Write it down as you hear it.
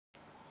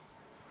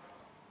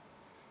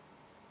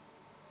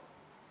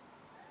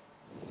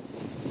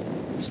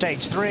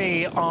Stage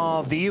 3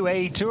 of the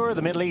UAE Tour,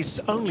 the Middle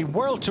East's only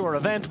World Tour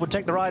event, would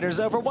take the riders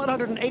over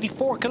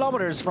 184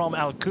 kilometers from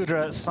Al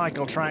Qudra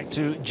cycle track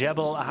to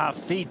Jebel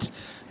Hafeet.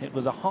 It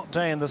was a hot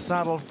day in the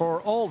saddle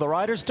for all the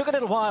riders. Took a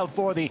little while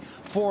for the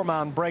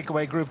four-man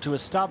breakaway group to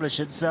establish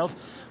itself.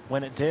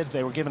 When it did,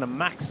 they were given a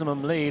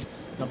maximum lead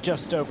of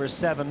just over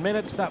 7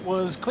 minutes. That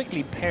was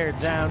quickly pared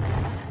down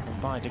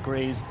by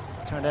degrees.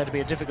 Turned out to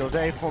be a difficult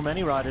day for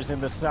many riders in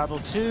the saddle.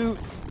 Two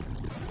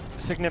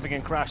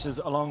significant crashes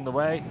along the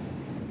way.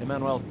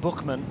 Emmanuel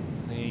Buchmann,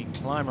 the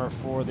climber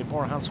for the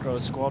Bora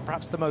Hansgrohe squad,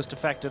 perhaps the most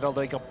affected,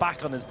 although he got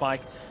back on his bike,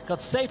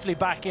 got safely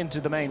back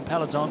into the main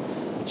peloton,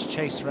 which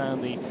chased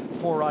around the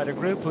four-rider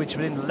group, which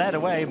had been led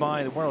away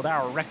by the world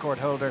hour record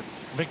holder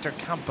Victor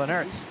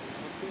Kampenertz.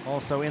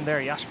 Also in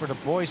there, Jasper de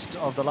Boist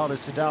of the Lotto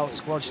Soudal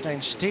squad,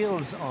 Stijn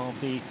Stiels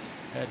of the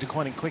De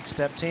Koning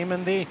Quick-Step team,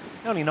 and the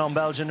only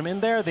non-Belgian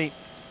in there, the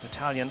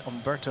Italian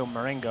Umberto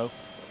Marengo,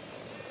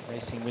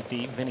 racing with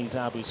the Vinny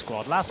Zabu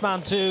squad. Last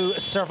man to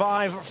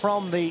survive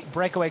from the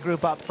breakaway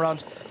group up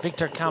front,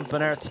 Victor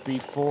Kampenertz,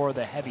 before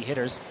the heavy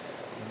hitters,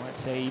 you might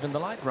say even the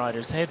light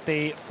riders, hit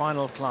the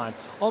final climb.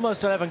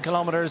 Almost 11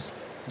 kilometers.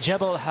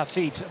 Jebel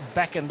Hafeet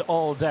beckoned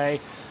all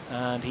day,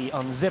 and he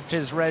unzipped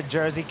his red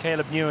jersey.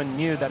 Caleb Ewan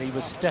knew that he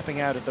was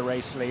stepping out of the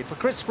race lead. For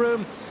Chris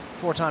Froome,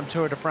 four-time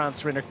Tour de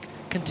France winner,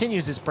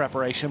 continues his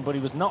preparation, but he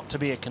was not to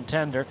be a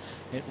contender.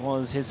 It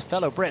was his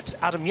fellow Brit,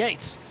 Adam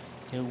Yates,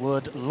 who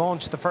would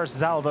launch the first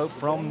salvo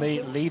from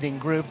the leading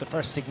group, the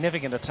first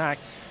significant attack,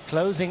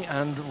 closing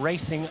and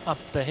racing up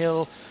the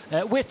hill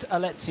with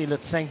Alexey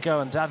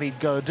Lutsenko and David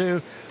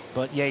Gaudu,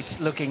 but Yates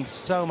looking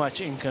so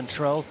much in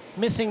control.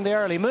 Missing the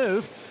early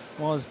move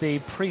was the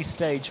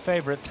pre-stage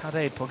favourite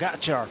Tadej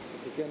Pogacar.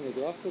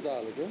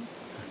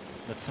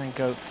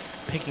 Lutsenko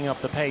picking up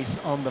the pace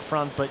on the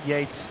front, but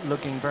Yates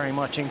looking very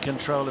much in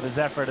control of his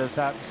effort as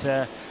that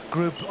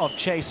group of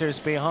chasers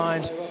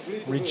behind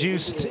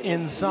reduced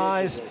in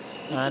size.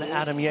 And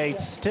Adam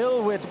Yates,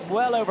 still with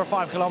well over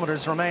 5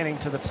 kilometers remaining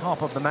to the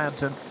top of the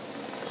mountain,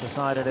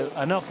 decided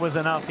enough was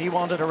enough. He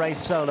wanted a race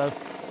solo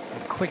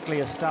and quickly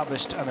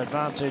established an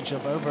advantage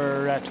of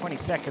over 20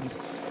 seconds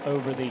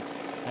over the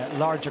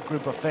larger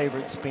group of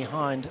favourites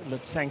behind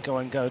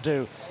Lutsenko and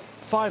Gaudu.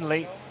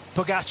 Finally,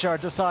 Pogacar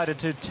decided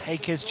to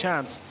take his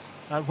chance,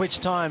 at which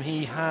time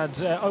he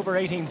had over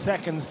 18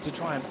 seconds to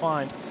try and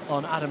find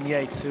on Adam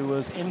Yates, who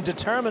was in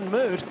determined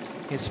mood.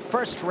 His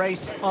first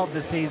race of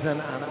the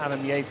season, and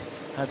Adam Yates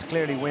has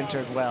clearly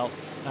wintered well,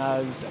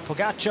 as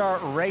Pogacar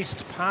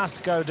raced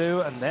past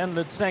Gaudu and then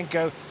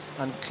Lutsenko,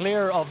 and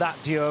clear of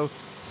that duo.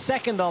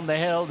 Second on the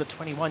hill, the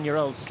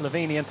 21-year-old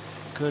Slovenian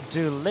could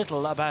do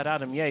little about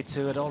Adam Yates,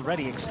 who had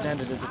already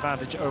extended his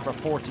advantage over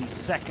 40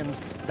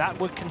 seconds. That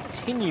would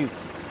continue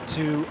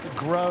to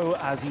grow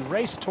as he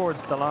raced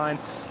towards the line.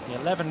 The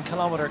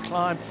 11-kilometer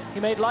climb, he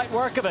made light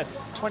work of it.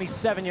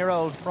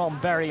 27-year-old from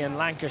Bury in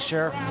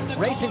Lancashire,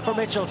 racing for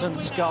Mitchelton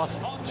Scott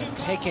and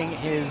taking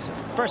his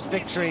first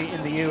victory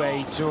in the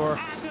UAE Tour.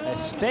 A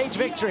stage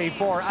victory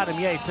for Adam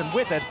Yates, and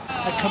with it,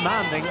 a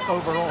commanding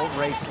overall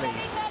race lead.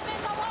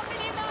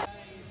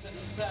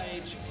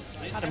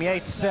 Adam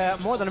Yates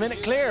more than a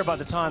minute clear by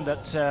the time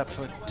that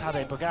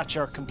Tadej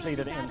Pogacar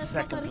completed in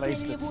second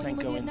place,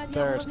 Lutsenko in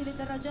third.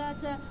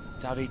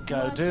 David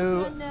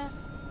Gaudu,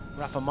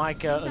 Rafa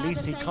Majka,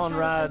 Ulissi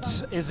Conrad,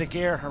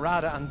 Izagir,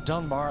 Harada and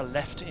Dunbar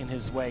left in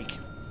his wake.